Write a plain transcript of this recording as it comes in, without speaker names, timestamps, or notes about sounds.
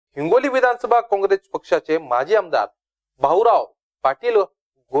हिंगोली विधानसभा काँग्रेस पक्षाचे माजी आमदार भाऊराव पाटील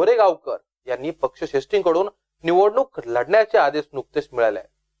गोरेगावकर यांनी पक्षश्रेष्ठींकडून निवडणूक लढण्याचे आदेश नुकतेच मिळाले आहेत।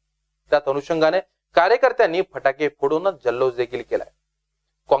 त्यात अनुषंगाने कार्यकर्त्यांनी फटाके फोडून जल्लोष देखील केलाय।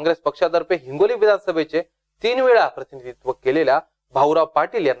 काँग्रेस पक्षातर्फे हिंगोली विधानसभेचे 3 वेळा प्रतिनिधित्व केलेल्या भाऊराव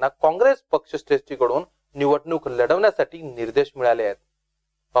पाटील यांना काँग्रेस पक्षश्रेष्ठींकडून निवडणूक लढवण्यासाठी निर्देश मिळाले आहेत।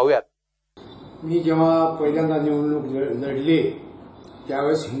 पाहूयात। मी जेव्हा पहिल्यांदा निवडणूक लढले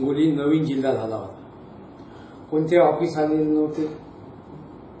त्यावेळेस हिंगोली नवीन जिल्हा झाला होता। कोणते ऑफिस आलेले नव्हते,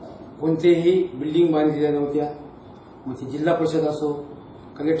 कोणतेही बिल्डिंग बांधलेल्या नव्हत्या। मग ते जिल्हा परिषद असो,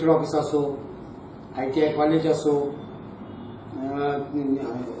 कलेक्टर ऑफिस असो, ITI कॉलेज असो,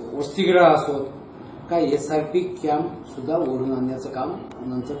 वसतिगृह असो, काय SRP कॅम्प सुद्धा ओढून आणण्याचं काम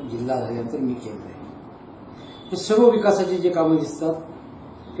नंतर जिल्हा झाल्यानंतर मी केलं आहे। हे सर्व विकासाचे जे कामं दिसतात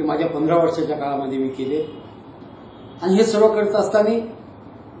ते माझ्या 15 वर्षाच्या काळामध्ये मी केले। आणि हे सर्व करत असताना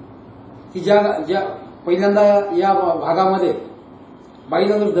की ज्या पहिल्यांदा या भागामध्ये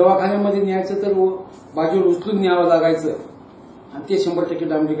बाईला जर दवाखान्यामध्ये न्यायचं तर बाजूवर उचलून न्यावं लागायचं आणि ते 100%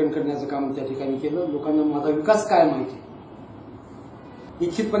 डांबरीकरण करण्याचं काम त्या ठिकाणी केलं। लोकांना माझा विकास काय माहिती,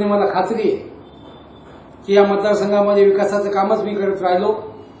 निश्चितपणे मला खात्री आहे की या मतदारसंघामध्ये विकासाचं कामच मी करत राहिलो।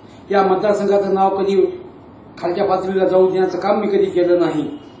 या मतदारसंघाचं नाव कधी खालच्या पातळीला जाऊ देण्याचं काम मी कधी केलं नाही।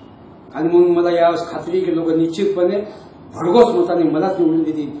 आणि म्हणून मला यावेळेस खात्री आहे की लोक निश्चितपणे भरघोस मताने मलाच निवडून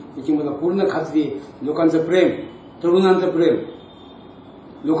देतील याची मला पूर्ण खात्री आहे। लोकांचं प्रेम, तरुणांचं प्रेम,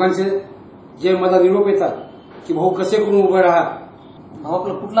 लोकांचे जे मला निरोप येतात की भाऊ कसे करून उभं राहा। भाऊ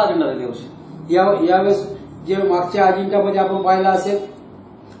आपला कुठला अजेंडा राहिला यावेळेस जे मागच्या अजेंडामध्ये आपण पाहिलं असेल,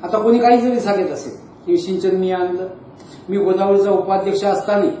 आता कोणी काही जरी सांगत असेल की सिंचन मी आणलं, मी गोदावरीचा उपाध्यक्ष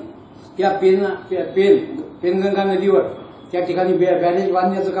असताना या पेनगंगा नदीवर त्या ठिकाणी बॅरेज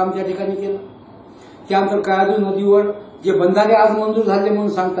बांधण्याचं काम त्या ठिकाणी केलं। त्यानंतर काळादू नदीवर जे बंधारे आज मंजूर झाले म्हणून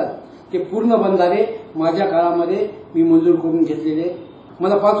सांगतात ते पूर्ण बंधारे माझ्या काळामध्ये मी मंजूर करून घेतलेले।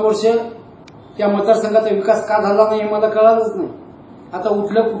 मला 5 वर्ष त्या मतदारसंघाचा विकास का झाला नाही हे मला कळालंच नाही। आता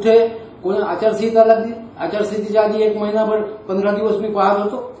उठलं कुठे कोणी आचारसंहिता लागली, आचारसंहितेच्या आधी 1 महिनाभर 15 दिवस मी पाहत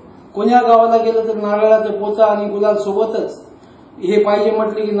होतो। कोण्या गावाला गेलं तर नारळाचं पोचा आणि गुलाल सोबतच, हे पाहिजे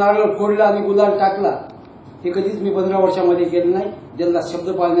म्हटलं की नारळ फोडला आणि गुलाल टाकला। हे कधीच मी 15 वर्षामध्ये केलं नाही। ज्यांना शब्द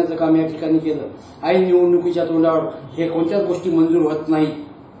पाळण्याचं काम या ठिकाणी केलं। ऐन निवडणुकीच्या तोंडावर हे कोणत्याच गोष्टी मंजूर होत नाही।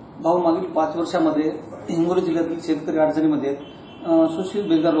 भाऊ, मागील 5 वर्षामध्ये हिंगोली जिल्ह्यातील शेतकरी अडचणीमध्ये सुशिक्षित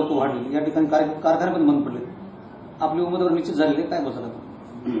बेरोजगार लोक वाढले, या ठिकाणी कारखाने पण बंद पडले। आपली उमेदवार निश्चित झालेले, काय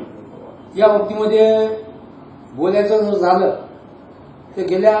बोलतात या बाबतीमध्ये? बोलायचं जर झालं तर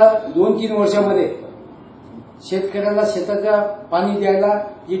गेल्या 2-3 वर्षामध्ये शेतकऱ्याला शेताच्या पाणी द्यायला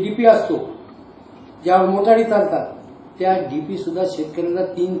जे डीपी असतो, ज्यावर मोटारी चालतात, त्या डीपी सुद्धा शेतकऱ्याला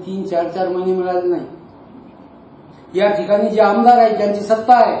 3-3, 4-4 महिने मिळाले नाही। या ठिकाणी जे आमदार आहेत, ज्यांची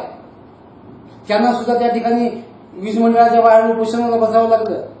सत्ता आहे, त्यांना सुद्धा त्या ठिकाणी वीज मंडळाच्या बाहेर उपोषणाला बसावं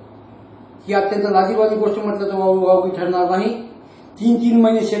लागलं। ही अत्यंत लाजिरवाणी गोष्ट म्हटलं तर वावगी ठरणार नाही। 3-3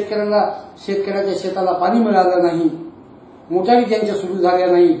 महिने शेतकऱ्याच्या शेताला पाणी मिळालं नाही, मोटारी त्यांच्या सुरू झाल्या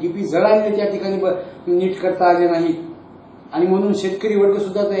नाही, डीपी जळाले त्या ठिकाणी नीट करता आले नाही। आणि म्हणून शेतकरी वर्ग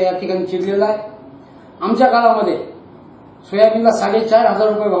सुद्धा या ठिकाणी चिडलेला आहे। आमच्या काळामध्ये सोयाबीनला 4,500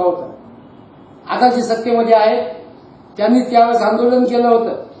 रुपये भाव होता। आता जे सत्तेमध्ये आहेत त्यांनी त्यावेळेस आंदोलन केलं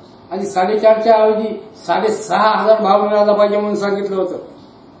होतं आणि 4,500च्या ऐवजी 6,500 भाव मिळाला पाहिजे म्हणून सांगितलं होतं।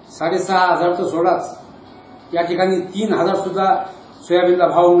 6,500 तर सोडाच, या ठिकाणी 3,000 सुद्धा सोयाबीनला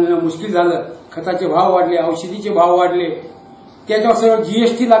भाव मिळणं मुश्किल झालं। खताचे भाव वाढले, औषधीचे भाव वाढले, त्याच्यावर सर्व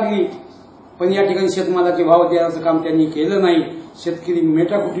GST लागली, पण या ठिकाणी शेतमालाचे भाव देण्याचं काम त्यांनी केलं नाही। शेतकरी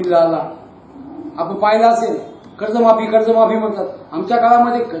मेटाकुटीला आला। आपण पाहिलं असेल कर्जमाफी म्हणतात। आमच्या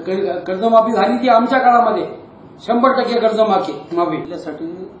काळामध्ये कर्जमाफी झाली ती आमच्या काळामध्ये 100% कर्जमाफी। आपल्यासाठी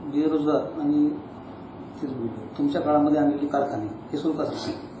बेरोजगार आणि तुमच्या काळामध्ये आणलेले कारखाने हे सुरू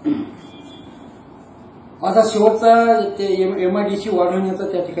कसं? माझा शेवटचा ते MIDC वाढवण्याचा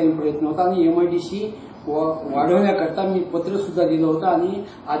त्या ठिकाणी प्रयत्न होता आणि MIDC वाढवण्याकरता मी पत्र सुद्धा दिलं होतं आणि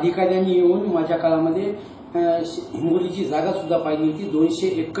अधिकाऱ्यांनी येऊन माझ्या काळामध्ये हिंगोलीची जागा सुद्धा पाहिली होती। 200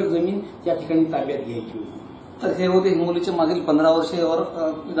 एकर जमीन त्या ठिकाणी ताब्यात घ्यायची होती। तर हे होते हिंगोलीचे मागील 15 वर्षावर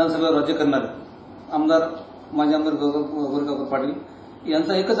विधानसभेवर राज्य करणारे माजी आमदार गोरेगावकर पाटील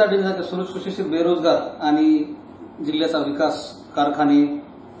यांचा एकच अजेंडा आहे, सुशिक्षित बेरोजगार आणि जिल्ह्याचा विकास, कारखाने,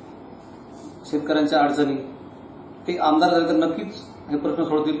 शेतकऱ्यांच्या अडचणी। ते आमदार झाले तर नक्कीच हे प्रश्न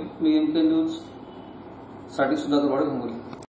सोडतील। मी MP न्यूज साठी सुधाकर वाडे, हिंगोली।